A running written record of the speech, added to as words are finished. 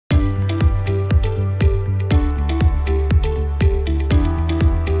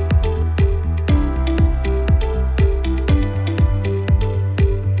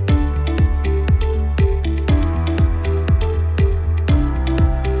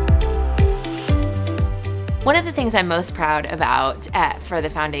One of the things I'm most proud about for the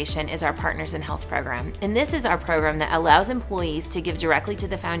foundation is our Partners in Health program. And this is our program that allows employees to give directly to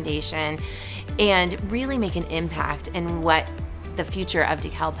the foundation and really make an impact in what the future of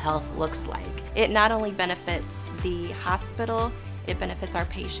DeKalb Health looks like. It not only benefits the hospital, it benefits our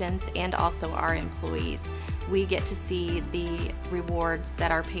patients and also our employees. We get to see the rewards that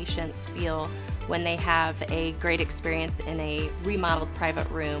our patients feel when they have a great experience in a remodeled private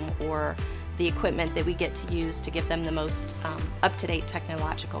room, or the equipment that we get to use to give them the most up-to-date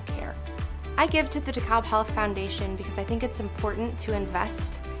technological care. I give to the DeKalb Health Foundation because I think it's important to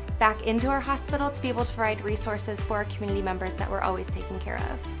invest back into our hospital to be able to provide resources for our community members that we're always taking care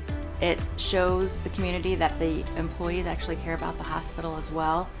of. It shows the community that the employees actually care about the hospital as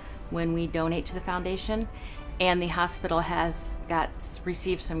well when we donate to the foundation, and the hospital has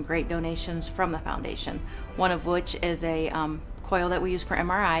received some great donations from the foundation, one of which is a coil that we use for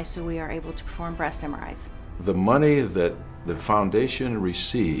MRI, so we are able to perform breast MRIs. The money that the foundation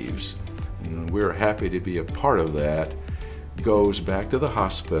receives, and we're happy to be a part of that, goes back to the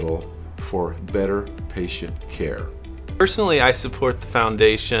hospital for better patient care. Personally, I support the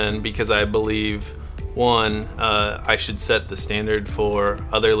foundation because I believe, one, I should set the standard for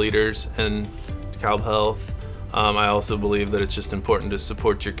other leaders in DeKalb Health. I also believe that it's just important to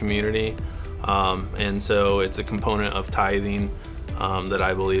support your community. And so it's a component of tithing that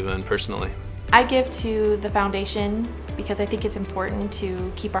I believe in personally. I give to the foundation because I think it's important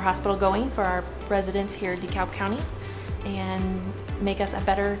to keep our hospital going for our residents here in DeKalb County and make us a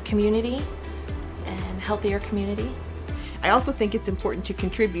better community and healthier community. I also think it's important to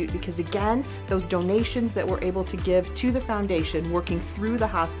contribute because, again, those donations that we're able to give to the foundation working through the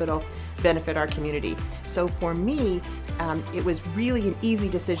hospital benefit our community. So for me, it was really an easy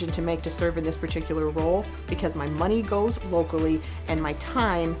decision to make to serve in this particular role because my money goes locally and my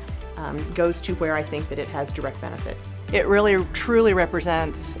time goes to where I think that it has direct benefit. It really truly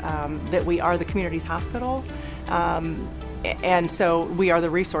represents that we are the community's hospital, and so we are the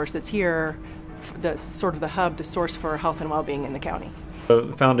resource that's here, the sort of the hub, the source for health and well-being in the county.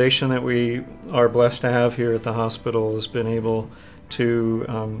 The foundation that we are blessed to have here at the hospital has been able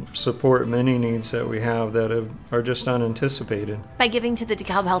to support many needs that we have that are just unanticipated. By giving to the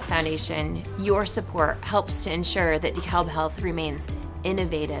DeKalb Health Foundation, your support helps to ensure that DeKalb Health remains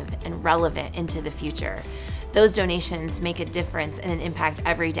innovative and relevant into the future. Those donations make a difference and an impact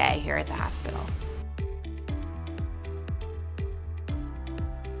every day here at the hospital.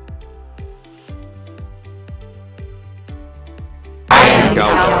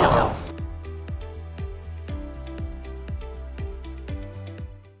 DeKalb.